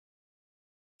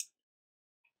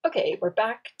Okay, we're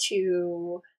back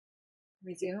to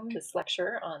resume this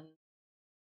lecture on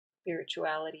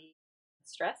spirituality and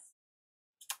stress.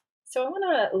 So I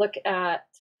want to look at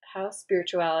how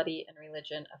spirituality and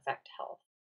religion affect health.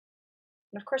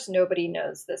 And of course, nobody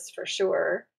knows this for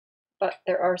sure, but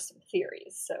there are some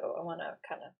theories. So I want to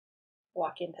kind of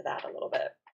walk into that a little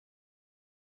bit.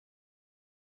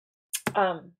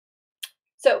 Um,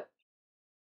 so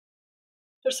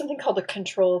there's something called a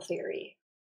control theory.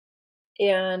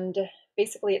 And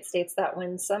basically, it states that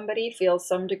when somebody feels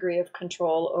some degree of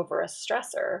control over a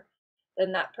stressor,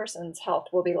 then that person's health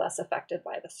will be less affected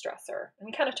by the stressor. And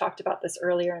we kind of talked about this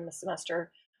earlier in the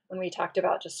semester when we talked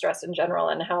about just stress in general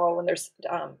and how when there's,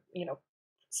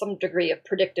 some degree of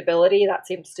predictability, that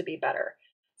seems to be better.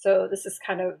 So this is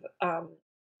kind of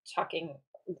talking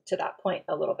to that point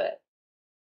a little bit.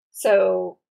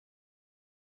 So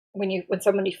when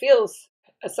somebody feels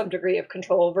some degree of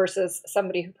control versus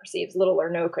somebody who perceives little or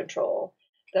no control,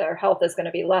 their health is going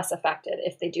to be less affected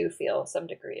if they do feel some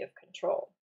degree of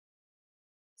control.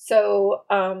 So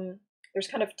there's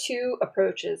kind of two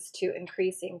approaches to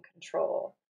increasing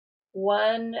control.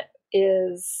 One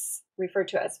is referred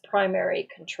to as primary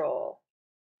control.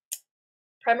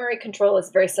 Primary control is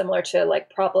very similar to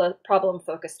like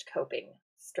problem-focused coping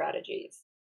strategies.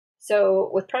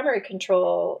 So with primary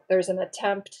control, there's an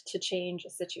attempt to change a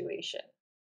situation.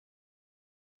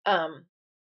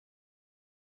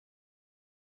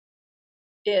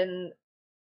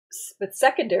 With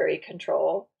secondary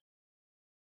control,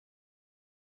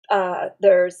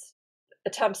 there's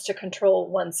attempts to control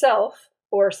oneself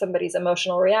or somebody's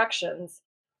emotional reactions,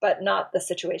 but not the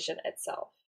situation itself.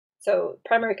 So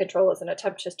primary control is an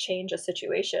attempt to change a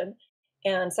situation,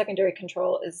 and secondary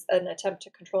control is an attempt to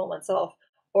control oneself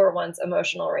or one's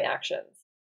emotional reactions.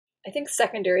 I think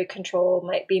secondary control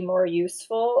might be more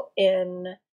useful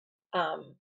in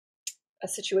a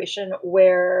situation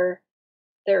where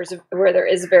there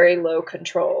is very low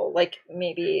control, like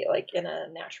maybe like in a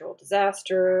natural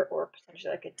disaster or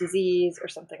potentially like a disease or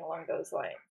something along those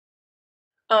lines.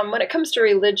 When it comes to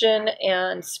religion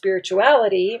and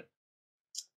spirituality,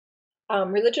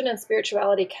 religion and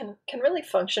spirituality can really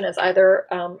function as either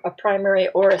a primary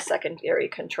or a secondary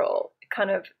control.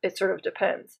 It sort of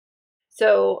depends.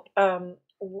 So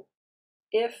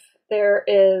if there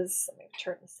is, let me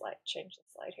change the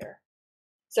slide here.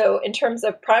 So in terms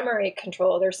of primary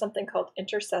control, there's something called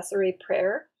intercessory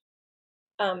prayer.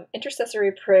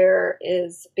 Intercessory prayer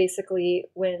is basically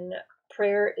when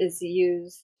prayer is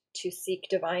used to seek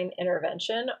divine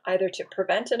intervention, either to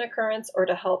prevent an occurrence or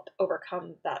to help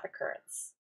overcome that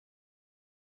occurrence.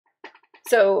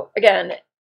 So again,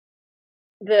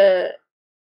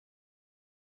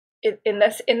 in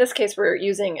this case, we're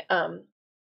using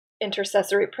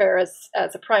intercessory prayer as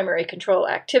a primary control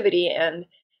activity, and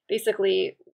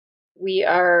basically we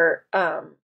are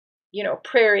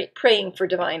praying for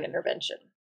divine intervention.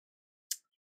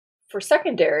 For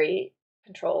secondary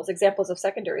controls, examples of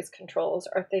secondary controls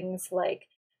are things like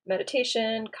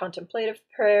meditation, contemplative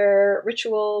prayer,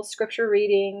 rituals, scripture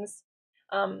readings.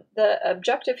 The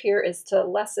objective here is to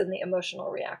lessen the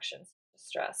emotional reactions to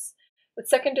stress. With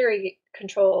secondary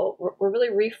control, we're really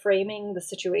reframing the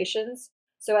situations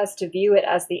so as to view it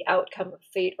as the outcome of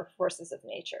fate or forces of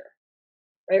nature.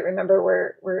 Right? Remember,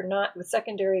 we're not with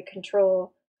secondary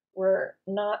control. We're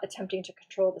not attempting to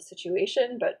control the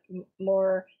situation, but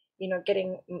more,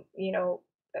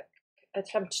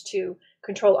 attempt to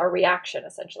control our reaction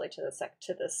essentially to the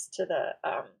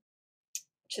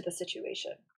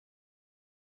situation.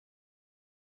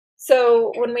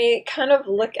 So when we kind of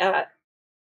look at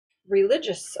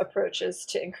religious approaches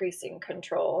to increasing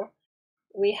control,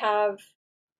 we have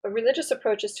religious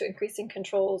approaches to increasing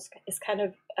controls is kind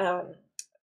of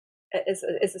is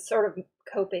a sort of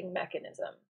coping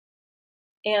mechanism.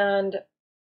 And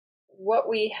what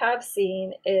we have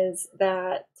seen is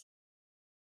that,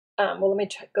 let me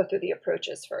go through the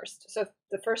approaches first. So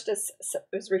the first is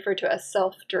referred to as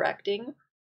self-directing.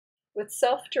 With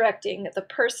self-directing, the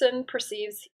person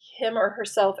perceives him or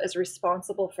herself as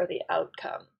responsible for the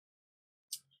outcome.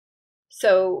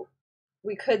 So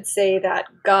we could say that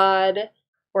God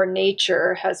or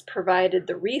nature has provided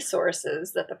the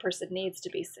resources that the person needs to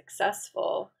be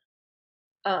successful,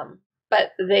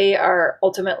 but they are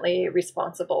ultimately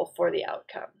responsible for the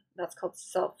outcome. That's called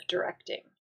self-directing.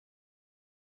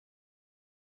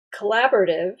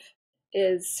 Collaborative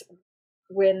is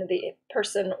when the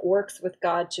person works with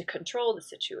God to control the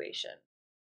situation.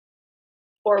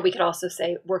 Or we could also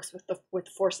say works with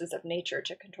forces of nature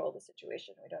to control the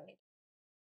situation. We don't need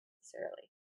necessarily.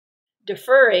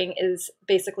 Deferring is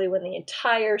basically when the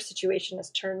entire situation is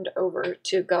turned over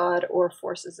to God or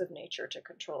forces of nature to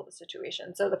control the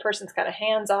situation. So the person's kind of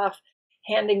hands off,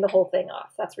 handing the whole thing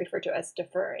off. That's referred to as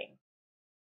deferring.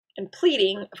 And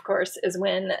pleading, of course, is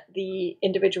when the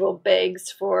individual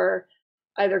begs for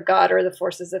either God or the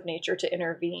forces of nature to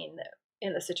intervene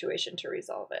in the situation to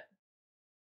resolve it.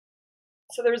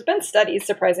 So there's been studies,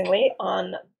 surprisingly,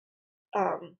 on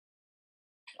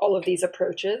all of these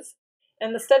approaches.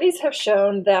 And the studies have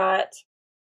shown that,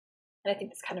 and I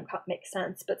think this kind of makes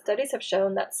sense, but studies have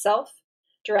shown that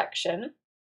self-direction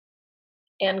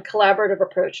and collaborative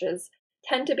approaches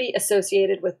tend to be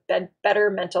associated with better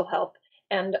mental health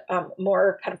and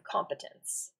more kind of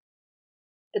competence.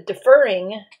 The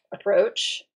deferring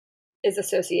approach is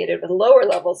associated with lower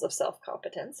levels of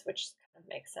self-competence, which kind of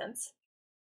makes sense.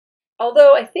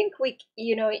 Although I think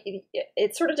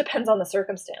it sort of depends on the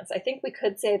circumstance. I think we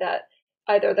could say that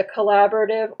either the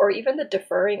collaborative or even the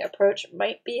deferring approach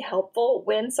might be helpful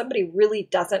when somebody really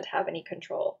doesn't have any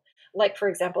control. Like, for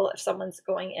example, if someone's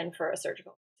going in for a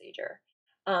surgical procedure,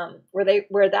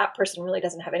 where that person really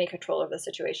doesn't have any control over the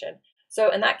situation.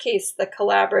 So in that case, the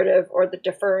collaborative or the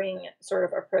deferring sort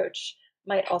of approach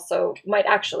might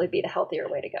actually be the healthier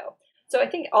way to go. So I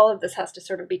think all of this has to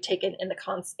sort of be taken in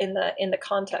the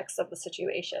context of the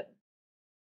situation.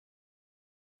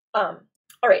 All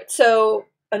right,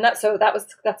 that's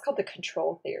called the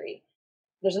control theory.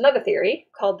 There's another theory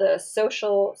called the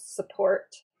social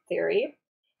support theory.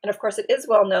 And of course, it is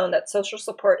well known that social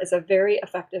support is a very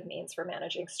effective means for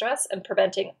managing stress and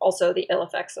preventing also the ill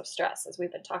effects of stress, as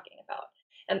we've been talking about.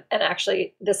 And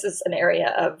actually, this is an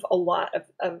area of a lot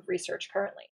of research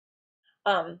currently.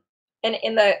 And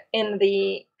in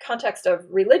the context of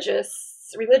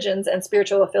religions and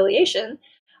spiritual affiliation,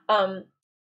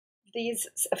 these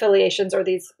affiliations or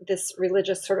this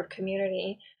religious sort of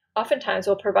community oftentimes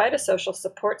will provide a social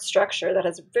support structure that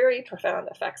has very profound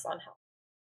effects on health.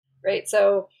 Right.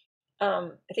 So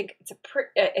I think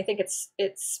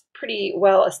it's pretty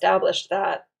well established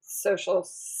that social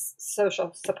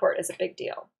support is a big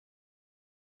deal.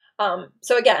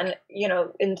 So again,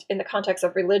 in the context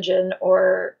of religion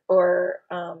or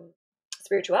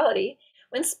spirituality,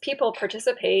 when people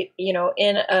participate,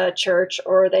 in a church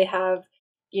or they have,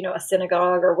 a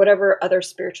synagogue or whatever other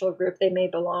spiritual group they may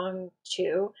belong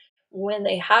to, when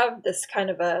they have this kind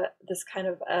of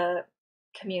a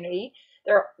community,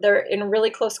 they're in really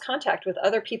close contact with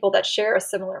other people that share a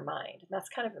similar mind, and that's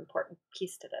kind of an important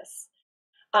piece to this.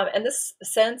 And this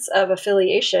sense of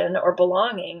affiliation or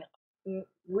belonging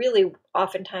really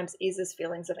oftentimes eases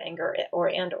feelings of anger or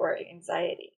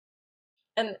anxiety.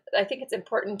 And I think it's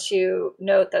important to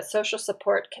note that social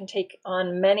support can take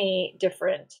on many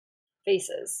different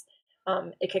faces.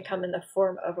 It can come in the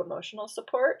form of emotional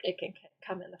support, it can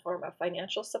come in the form of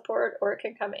financial support, or it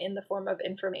can come in the form of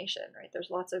information, right? There's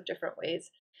lots of different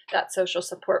ways that social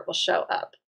support will show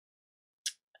up.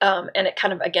 And it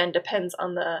kind of, again, depends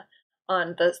on the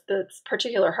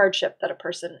particular hardship that a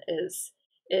person is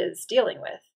dealing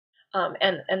with,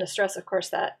 and the stress, of course,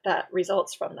 that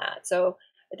results from that. So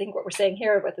I think what we're saying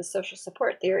here with the social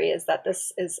support theory is that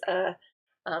this is a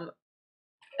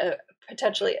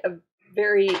potentially a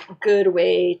very good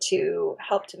way to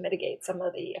help to mitigate some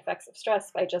of the effects of stress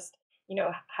by just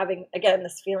having, again,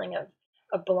 this feeling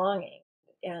of belonging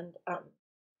and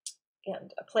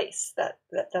a place that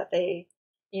they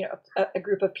a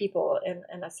group of people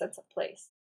and a sense of place,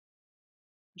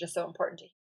 just so important to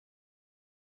you.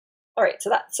 All right, so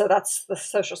that's the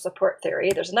social support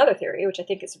theory. There's another theory which I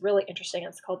think is really interesting.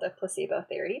 It's called the placebo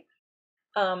theory,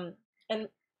 and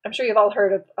I'm sure you've all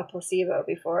heard of a placebo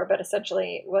before. But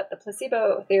essentially, what the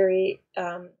placebo theory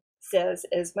says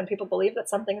is when people believe that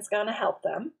something is going to help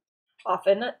them,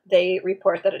 often they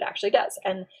report that it actually does.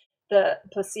 And the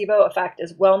placebo effect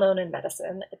is well known in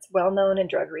medicine. It's well known in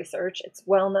drug research. It's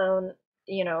well known,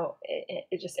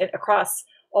 across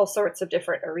all sorts of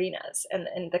different arenas. And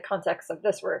in the context of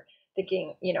this, we're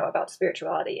thinking, about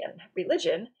spirituality and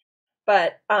religion,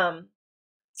 but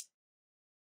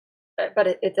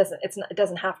it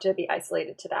doesn't have to be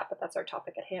isolated to that. But that's our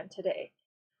topic at hand today.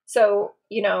 So,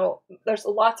 there's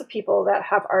lots of people that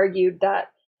have argued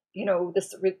that,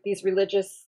 these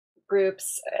religious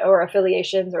groups or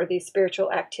affiliations or these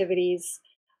spiritual activities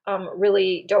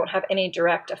really don't have any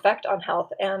direct effect on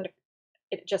health, and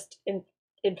it just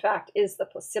in fact is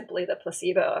simply the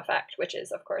placebo effect, which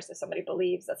is, of course, if somebody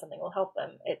believes that something will help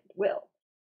them, it will.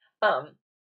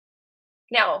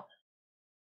 Now,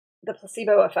 the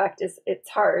placebo effect it's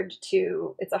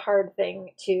a hard thing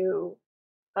to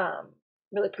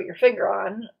really put your finger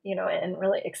on, and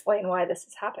really explain why this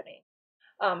is happening.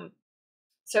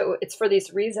 So it's for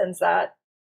these reasons that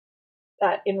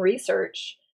in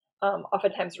research,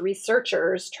 oftentimes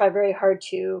researchers try very hard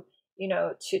to,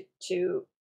 to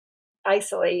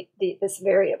isolate this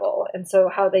variable. And so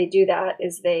how they do that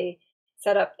is they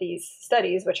set up these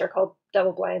studies, which are called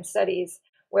double-blind studies,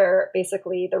 where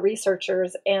basically the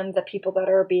researchers and the people that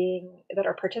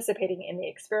are participating in the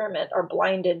experiment are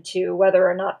blinded to whether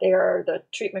or not they are the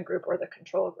treatment group or the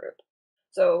control group.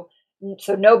 So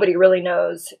nobody really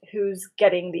knows who's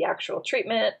getting the actual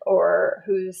treatment or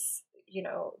who's,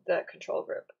 the control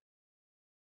group.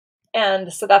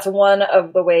 And so that's one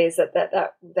of the ways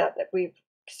that we've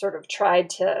sort of tried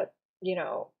to,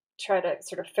 try to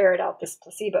sort of ferret out this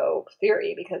placebo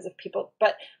theory, because if people,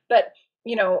 but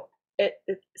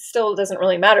it still doesn't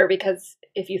really matter, because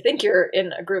if you think you're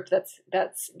in a group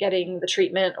that's getting the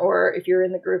treatment, or if you're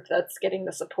in the group that's getting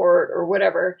the support or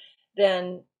whatever,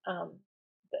 then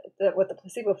what the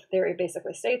placebo theory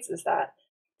basically states is that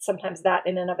sometimes that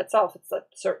in and of itself, it's a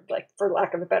sort of, like, for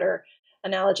lack of a better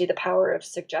analogy, the power of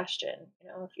suggestion.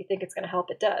 If you think it's going to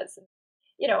help, it does.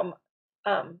 You know,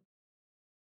 um,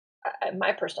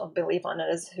 my personal belief on it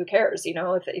is, who cares?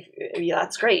 If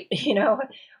that's great.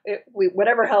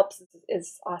 Whatever helps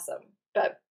is awesome.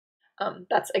 But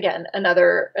that's, again,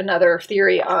 another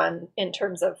theory on, in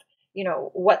terms of,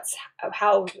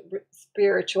 how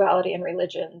spirituality and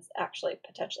religions actually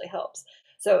potentially helps.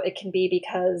 So it can be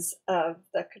because of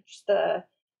the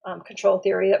control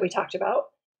theory that we talked about.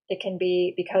 It can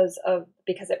be because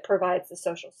it provides the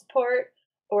social support,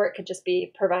 or it could just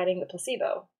be providing the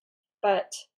placebo.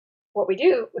 But what we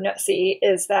do see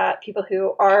is that people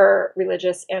who are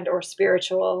religious and or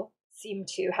spiritual seem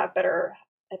to have better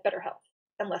health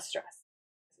and less stress.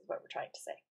 This is what we're trying to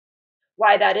say.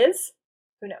 Why that is,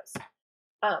 who knows?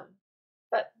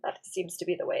 But that seems to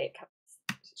be the way it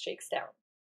shakes down.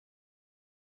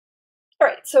 All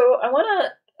right, so I want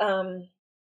to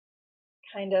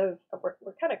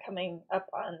we're kind of coming up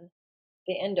on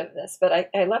the end of this, but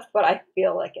I left what I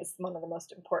feel like is one of the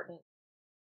most important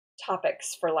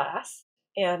topics for last,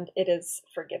 and it is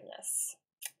forgiveness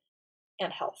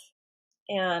and health.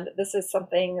 And this is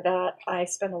something that I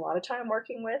spend a lot of time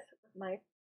working with my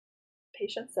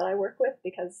patients that I work with,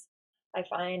 because I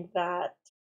find that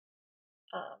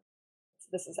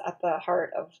this is at the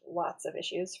heart of lots of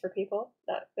issues for people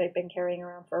that they've been carrying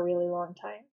around for a really long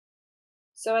time.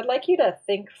 So I'd like you to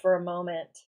think for a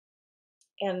moment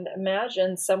and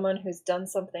imagine someone who's done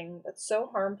something that's so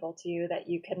harmful to you that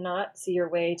you cannot see your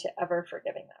way to ever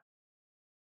forgiving them.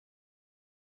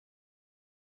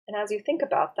 And as you think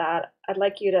about that, I'd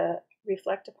like you to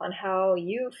reflect upon how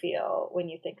you feel when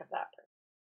you think of that person.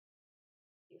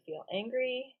 You feel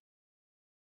angry.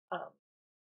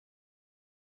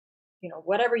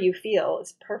 Whatever you feel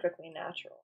is perfectly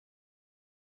natural.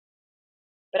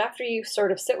 But after you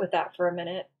sort of sit with that for a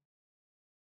minute,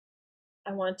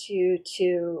 I want you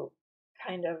to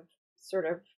kind of sort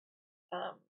of,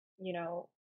 um, you know,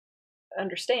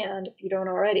 understand, if you don't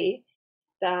already,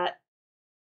 that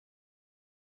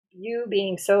you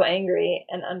being so angry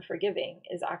and unforgiving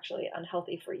is actually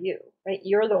unhealthy for you, right?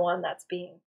 You're the one that's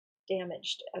being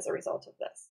damaged as a result of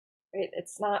this, right?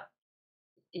 It's not,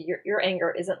 your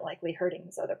anger isn't likely hurting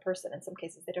this other person. In some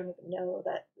cases, they don't even know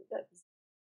that's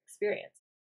experience.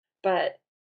 But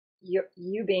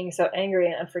you being so angry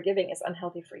and unforgiving is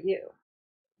unhealthy for you.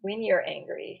 When you're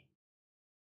angry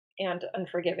and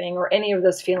unforgiving, or any of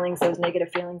those feelings, those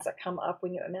negative feelings that come up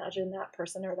when you imagine that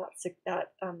person or that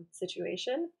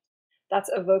situation, that's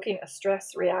evoking a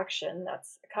stress reaction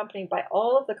that's accompanied by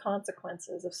all of the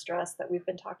consequences of stress that we've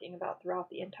been talking about throughout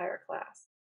the entire class.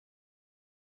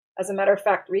 As a matter of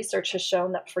fact, research has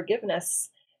shown that forgiveness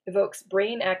evokes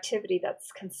brain activity that's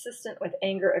consistent with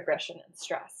anger, aggression, and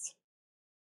stress.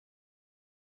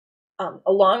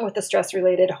 Along with the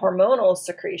stress-related hormonal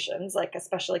secretions, like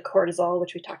especially cortisol,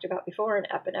 which we talked about before, and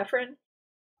epinephrine,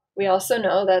 we also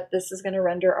know that this is going to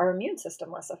render our immune system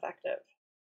less effective.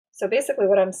 So basically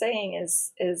what I'm saying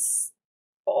is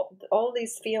all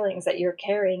these feelings that you're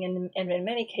carrying, and in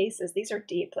many cases, these are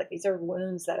deep, like these are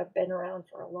wounds that have been around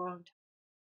for a long time.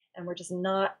 And we're just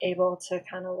not able to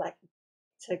kind of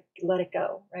to let it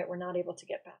go, right? We're not able to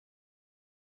get back.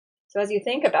 So as you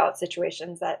think about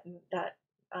situations that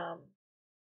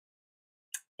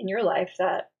in your life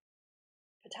that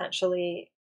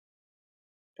potentially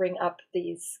bring up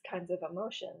these kinds of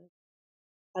emotions,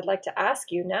 I'd like to ask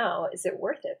you now, is it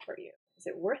worth it for you? Is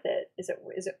it worth it?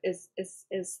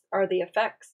 Are the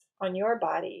effects on your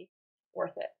body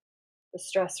worth it? The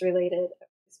stress related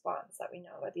response that we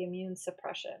know about, the immune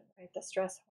suppression, right? The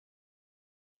stress,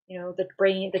 the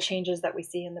brain, the changes that we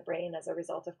see in the brain as a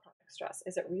result of chronic stress.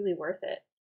 Is it really worth it?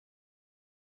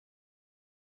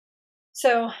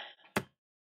 So,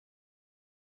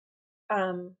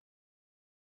 um,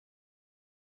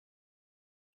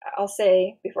 I'll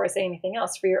say, before I say anything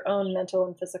else, for your own mental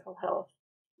and physical health,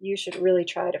 you should really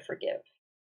try to forgive,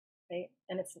 right?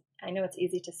 And I know it's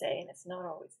easy to say, and it's not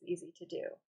always easy to do.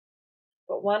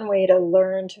 But one way to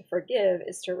learn to forgive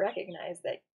is to recognize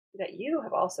that you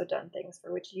have also done things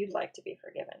for which you'd like to be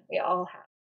forgiven. We all have,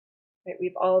 right?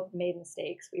 We've all made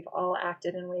mistakes. We've all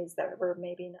acted in ways that were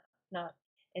maybe not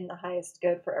in the highest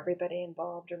good for everybody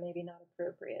involved, or maybe not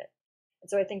appropriate. And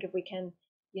so I think if we can,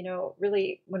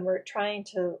 really, when we're trying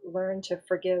to learn to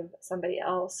forgive somebody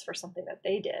else for something that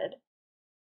they did,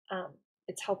 um,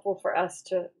 it's helpful for us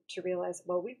to realize,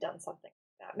 well, we've done something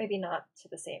like that. Maybe not to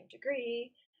the same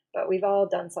degree, but we've all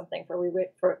done something for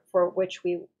which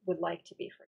we would like to be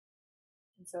forgiven.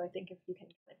 And so I think if you can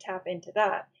kind of tap into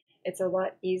that, it's a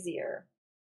lot easier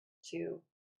to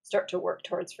start to work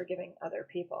towards forgiving other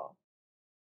people.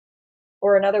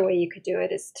 Or another way you could do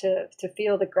it is to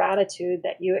feel the gratitude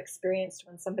that you experienced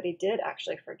when somebody did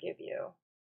actually forgive you.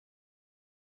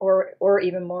 Or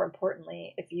even more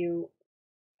importantly, if you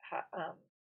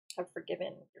have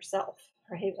forgiven yourself,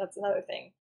 right? That's another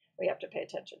thing we have to pay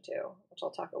attention to, which I'll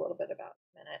talk a little bit about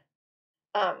in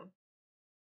a minute.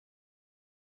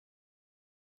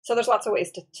 So there's lots of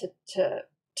ways to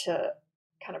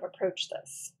kind of approach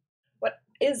this. What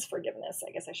is forgiveness?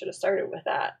 I guess I should have started with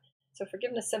that. So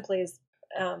forgiveness simply is,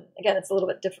 again, it's a little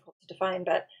bit difficult to define,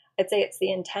 but I'd say it's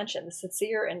the intention, the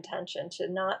sincere intention to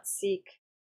not seek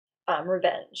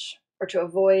revenge, or to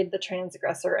avoid the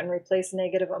transgressor and replace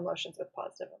negative emotions with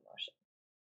positive emotions.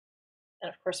 And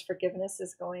of course, forgiveness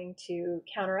is going to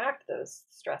counteract those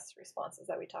stress responses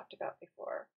that we talked about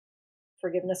before.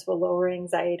 Forgiveness will lower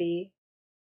anxiety,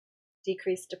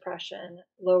 decrease depression,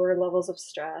 lower levels of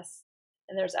stress,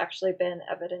 and there's actually been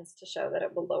evidence to show that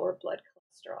it will lower blood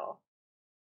cholesterol.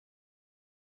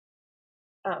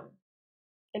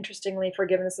 Interestingly,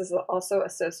 forgiveness is also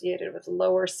associated with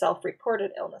lower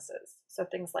self-reported illnesses. So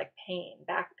things like pain,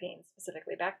 back pain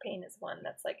specifically. Back pain is one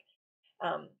that's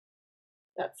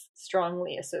that's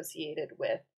strongly associated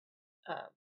with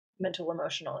mental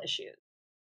emotional issues.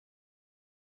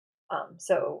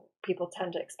 So people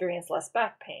tend to experience less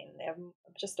back pain. They have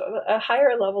just a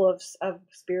higher level of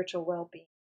spiritual well-being.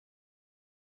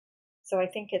 So I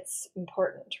think it's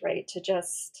important, right, to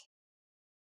just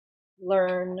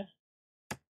learn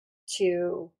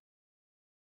to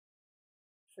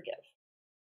forgive,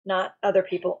 not other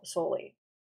people solely,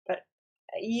 but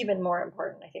even more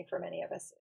important, I think, for many of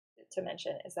us to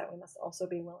mention is that we must also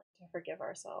be willing to forgive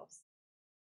ourselves.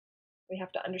 We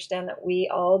have to understand that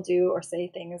we all do or say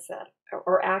things that,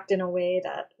 or act in a way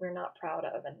that we're not proud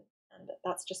of, and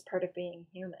that's just part of being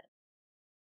human.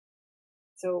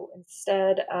 So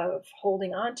instead of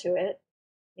holding on to it,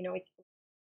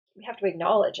 we have to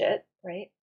acknowledge it,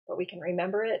 right? But we can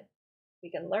remember it, we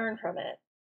can learn from it,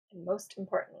 and most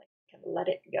importantly, we can let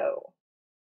it go.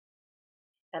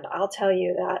 And I'll tell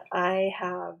you that I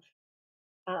have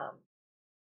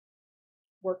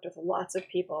worked with lots of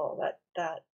people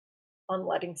that on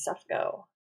letting stuff go.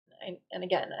 And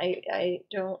again, I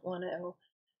don't want to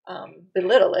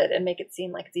belittle it and make it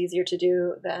seem like it's easier to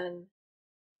do than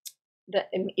that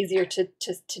easier to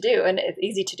do, and it's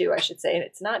easy to do, I should say, and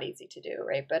it's not easy to do,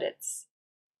 right? But it's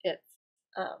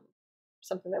um,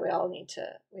 something that we all need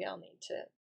to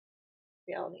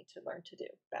learn to do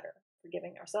better,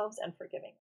 forgiving ourselves and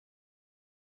forgiving,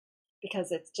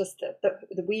 because it's just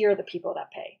the we are the people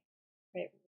that pay,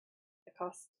 right?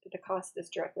 The cost is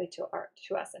directly to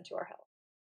us and to our health,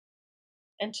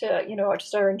 and to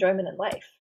just our enjoyment in life.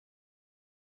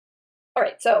 All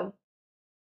right, so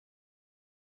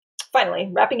finally,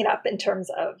 wrapping it up in terms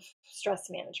of stress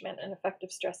management and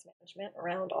effective stress management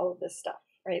around all of this stuff,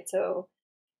 right? So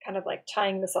kind of like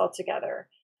tying this all together,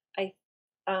 I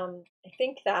I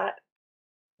think that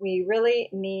we really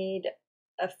need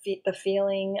the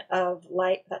feeling of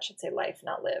life, that should say life,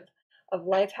 not live, of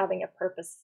life having a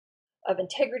purpose, of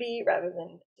integrity rather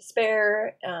than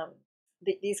despair.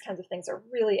 These kinds of things are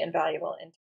really invaluable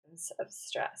in times of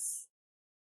stress.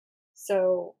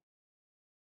 So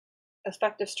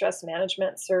effective stress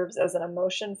management serves as an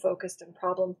emotion-focused and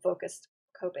problem-focused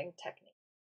coping technique,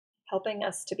 helping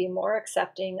us to be more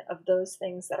accepting of those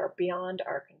things that are beyond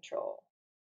our control.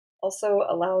 Also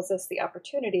allows us the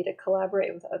opportunity to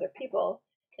collaborate with other people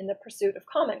in the pursuit of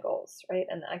common goals, right?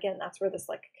 And again, that's where this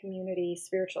like community,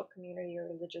 spiritual community, or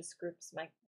religious groups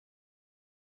might.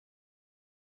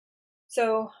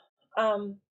 So,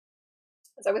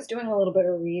 as I was doing a little bit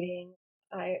of reading,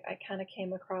 I kind of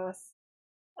came across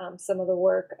some of the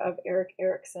work of Erik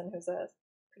Erikson, who's a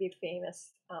pretty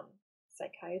famous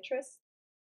psychiatrist.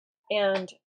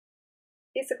 And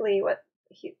basically, what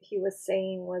he was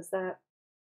saying was that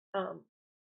um,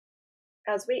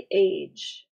 as we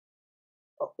age,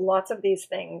 lots of these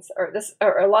things, or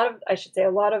a lot of, I should say, a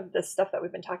lot of this stuff that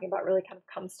we've been talking about really kind of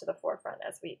comes to the forefront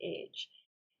as we age.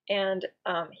 And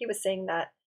he was saying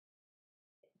that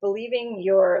believing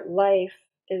your life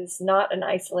is not an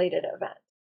isolated event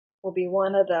will be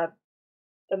one of the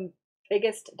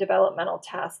biggest developmental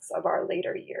tasks of our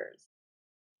later years.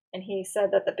 And he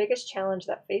said that the biggest challenge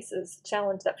that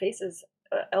faces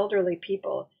elderly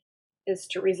people is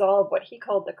to resolve what he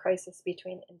called the crisis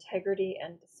between integrity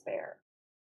and despair.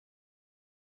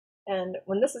 And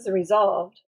when this is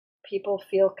resolved, people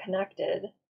feel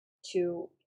connected to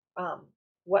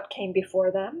what came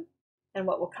before them and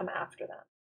what will come after them.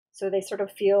 So they sort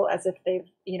of feel as if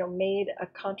they've, made a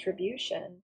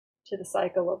contribution to the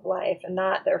cycle of life, and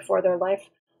that therefore their life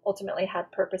ultimately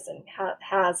had purpose and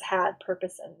has had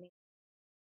purpose and meaning.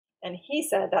 And he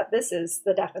said that this is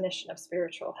the definition of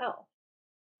spiritual health.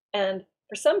 And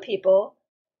for some people,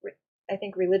 I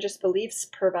think religious beliefs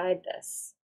provide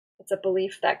this. It's a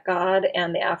belief that God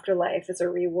and the afterlife is a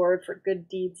reward for good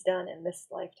deeds done in this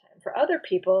lifetime. For other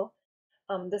people,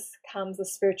 the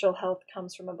spiritual health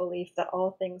comes from a belief that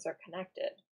all things are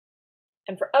connected.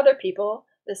 And for other people,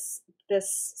 this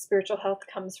spiritual health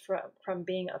comes from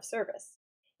being of service.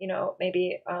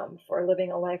 Maybe for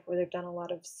living a life where they've done a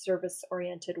lot of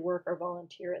service-oriented work or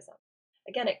volunteerism.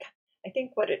 Again, I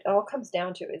think what it all comes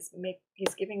down to is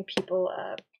he's giving people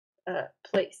a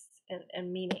place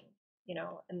and meaning,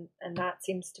 and that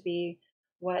seems to be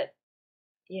what,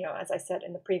 as I said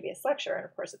in the previous lecture, and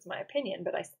of course it's my opinion,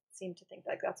 but I seem to think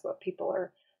like that's what people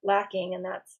are lacking, and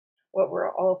that's what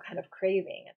we're all kind of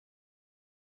craving.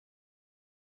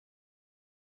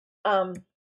 Um,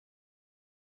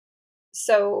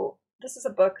 so this is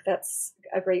a book that's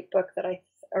a great book that it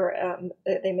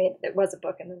was a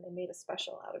book and then they made a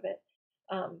special out of it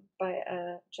by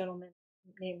a gentleman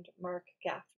named Mark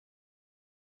Gaff.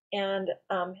 And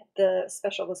the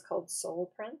special was called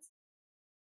Soul Prince.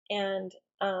 And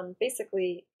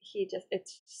basically, it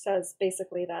says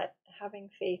basically that having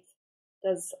faith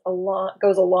goes a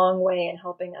long way in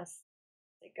helping us.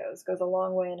 It goes a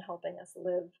long way in helping us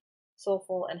live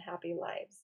soulful and happy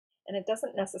lives. And it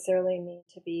doesn't necessarily need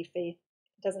to be faith.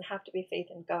 It doesn't have to be faith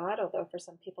in God, although for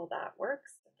some people that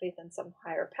works. Faith in some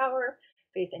higher power,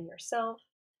 faith in yourself,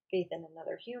 faith in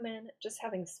another human, just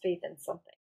having faith in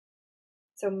something.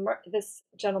 So this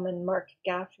gentleman, Mark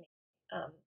Gaffney,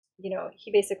 um,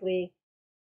 he basically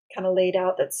kind of laid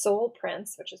out that soul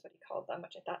prints, which is what he called them,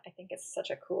 which I think is such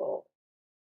a cool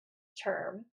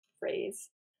phrase.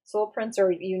 Soul prints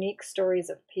are unique stories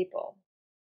of people,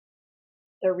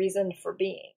 their reason for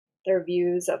being, their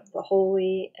views of the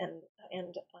holy and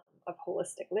of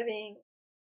holistic living,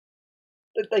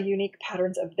 the unique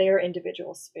patterns of their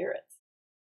individual spirits.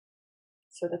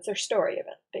 So that's their story of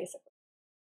it, basically.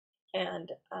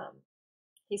 And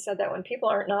he said that when people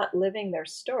are not living their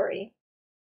story,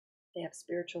 they have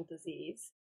spiritual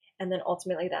disease. And then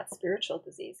ultimately that spiritual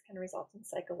disease can result in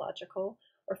psychological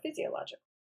or physiological.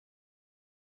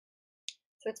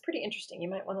 So it's pretty interesting. You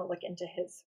might want to look into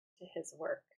his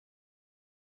work.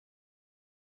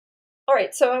 All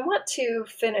right, so I want to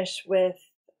finish with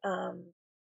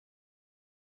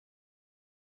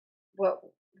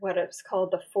what is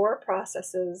called the 4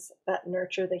 processes that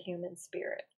nurture the human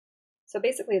spirit. So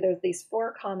basically, there's these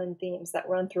 4 common themes that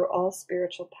run through all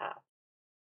spiritual paths.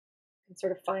 You can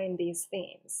sort of find these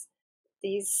themes.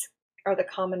 These are the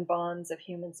common bonds of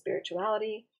human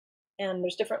spirituality, and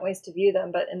there's different ways to view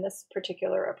them, but in this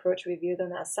particular approach, we view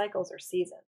them as cycles or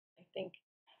seasons. I think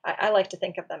I like to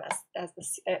think of them as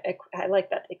I like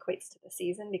that equates to the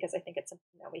season because I think it's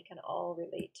something that we can all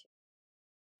relate to.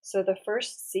 So the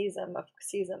first season, of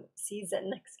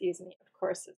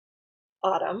course, is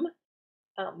autumn,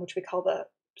 which we call the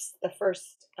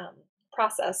first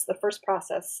process. The first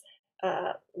process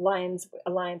aligns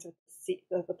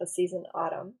with the season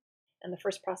autumn, and the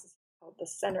first process is called the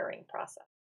centering process.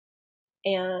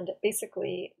 And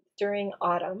basically, during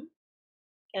autumn,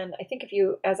 and I think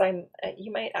you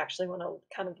might actually want to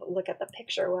kind of look at the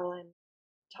picture while I'm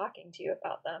talking to you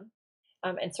about them,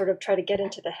 and sort of try to get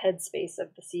into the headspace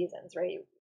of the seasons, right?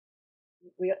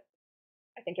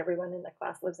 I think everyone in the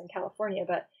class lives in California,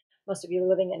 but most of you are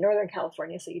living in Northern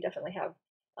California, so you definitely have,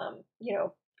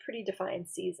 pretty defined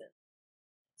seasons.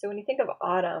 So when you think of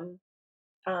autumn,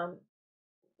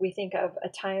 we think of a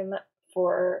time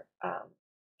for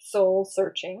soul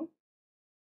searching.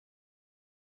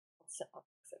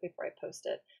 Before I post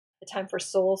it, a time for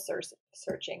soul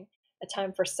searching, a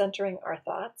time for centering our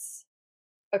thoughts.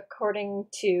 According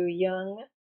to Jung,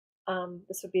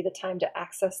 This would be the time to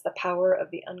access the power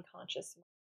of the unconscious.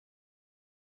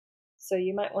 So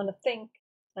you might want to think,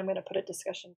 I'm going to put a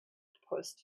discussion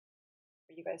post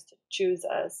for you guys to choose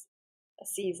as a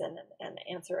season and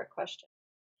answer a question.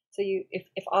 So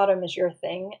if autumn is your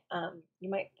thing, you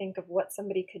might think of what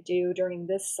somebody could do during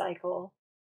this cycle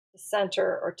to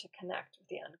center or to connect with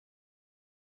the unconscious.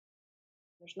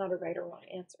 There's not a right or wrong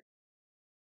answer.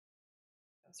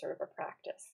 It's sort of a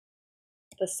practice.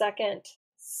 The second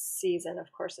season,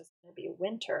 of course, is going to be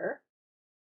winter.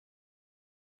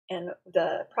 And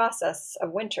the process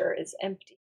of winter is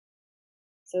empty.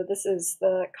 So this is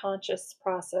the conscious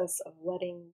process of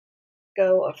letting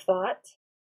go of thought,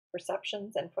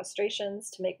 perceptions, and frustrations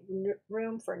to make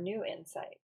room for new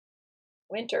insight.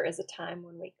 Winter is a time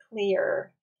when we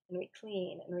clear and we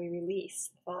clean and we release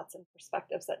thoughts and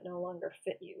perspectives that no longer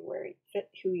fit you, fit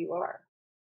who you are.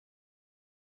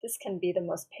 This can be the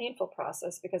most painful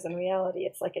process because in reality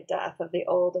it's like a death of the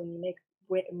old and you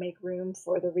make room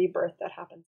for the rebirth that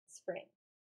happens in spring.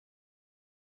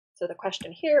 So the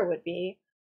question here would be,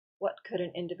 what could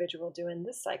an individual do in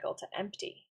this cycle to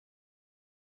empty?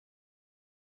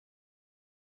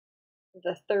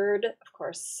 The third, of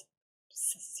course,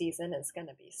 season is going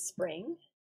to be spring.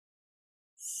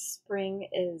 Spring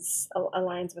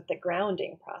aligns with the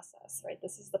grounding process, right?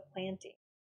 This is the planting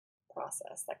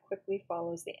process that quickly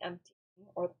follows the emptying,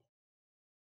 or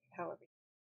however.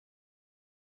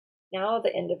 Now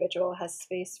the individual has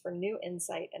space for new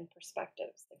insight and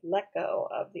perspectives. They've let go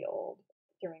of the old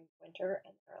during winter,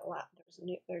 and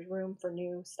there's room for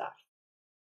new stuff.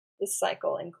 This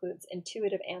cycle includes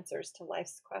intuitive answers to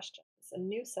life's questions, a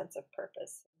new sense of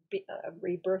purpose,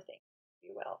 rebirthing, if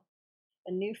you will,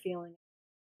 a new feeling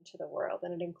into the world,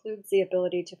 and it includes the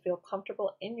ability to feel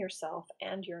comfortable in yourself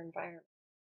and your environment.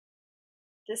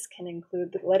 This can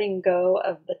include the letting go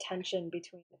of the tension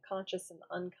between the conscious and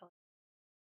the unconscious.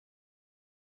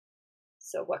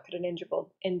 So what could an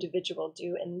individual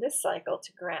do in this cycle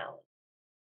to ground?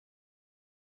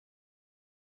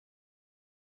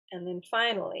 And then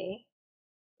finally,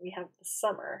 we have the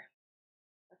summer,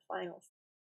 the final.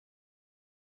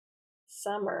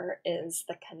 Summer is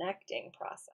the connecting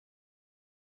process.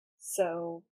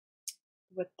 So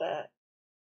with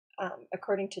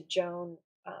according to Joan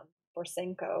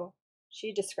Borsenko,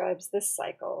 she describes this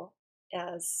cycle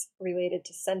as related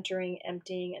to centering,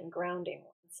 emptying, and grounding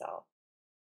oneself.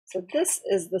 So this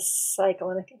is the cycle,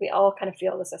 and I think we all kind of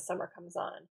feel this as summer comes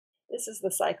on. This is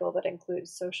the cycle that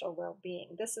includes social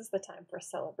well-being. This is the time for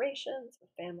celebrations with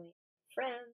family and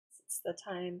friends. It's the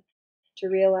time to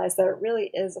realize that it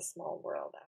really is a small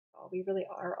world after all. We really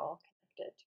are all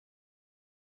connected.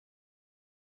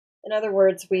 In other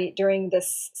words, during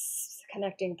this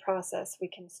connecting process, we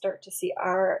can start to see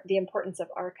the importance of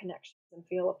our connections and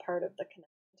feel a part of the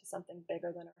connection to something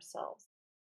bigger than ourselves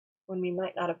when we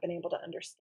might not have been able to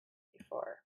understand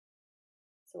before.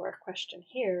 So our question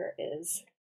here is,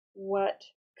 what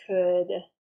could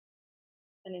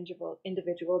an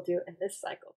individual do in this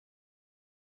cycle?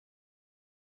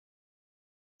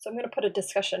 So I'm going to put a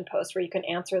discussion post where you can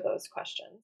answer those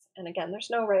questions. And again, there's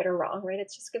no right or wrong, right?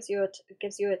 It just gives you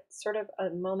a sort of a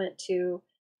moment to,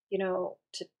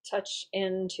 to touch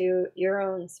into your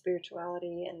own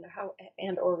spirituality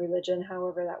and or religion,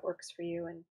 however that works for you,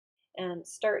 and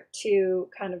start to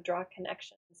kind of draw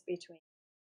connections between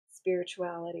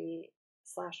spirituality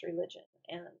 / religion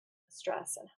and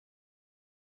stress. And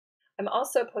I'm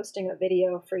also posting a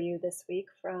video for you this week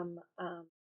from, I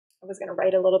was going to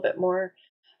write a little bit more,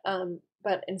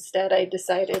 but instead I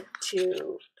decided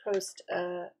to post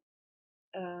a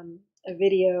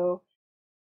video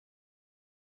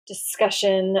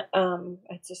discussion.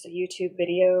 It's just a YouTube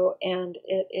video, and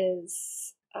it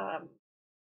is kind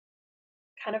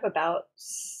of about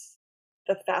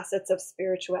the facets of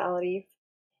spirituality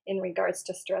in regards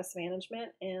to stress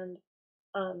management. And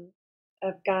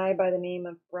a guy by the name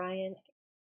of Brian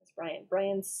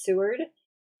Seward.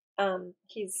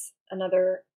 He's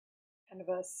another kind of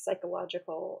a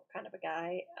psychological kind of a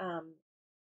guy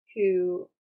who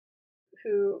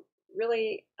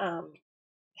really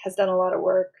has done a lot of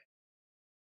work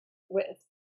with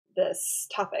this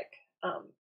topic,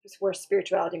 where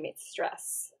spirituality meets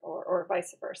stress, or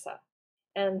vice versa.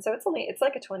 And so it's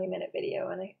like a 20-minute video,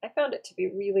 and I found it to be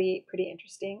really pretty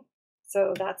interesting.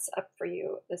 So that's up for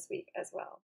you this week as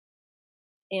well.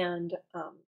 And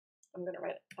I'm going to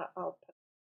write it. I'll put.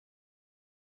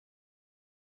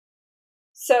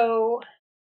 So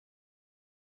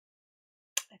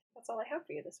I think that's all I have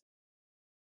for you this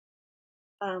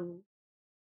week.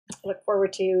 I look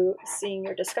forward to seeing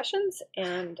your discussions,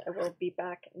 and I will be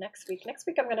back next week. Next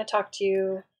week, I'm going to talk to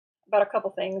you about a couple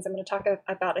things. I'm going to talk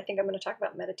about, I think I'm going to talk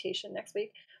about meditation next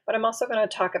week, but I'm also going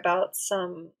to talk about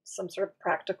some sort of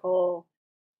practical,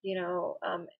 you know,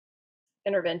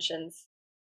 interventions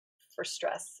for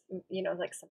stress,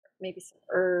 like some, maybe some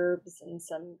herbs and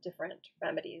some different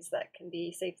remedies that can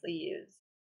be safely used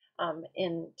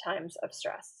in times of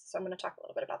stress. So I'm going to talk a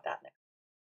little bit about that next.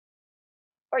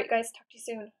 All right, guys, talk to you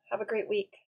soon. Have a great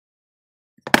week.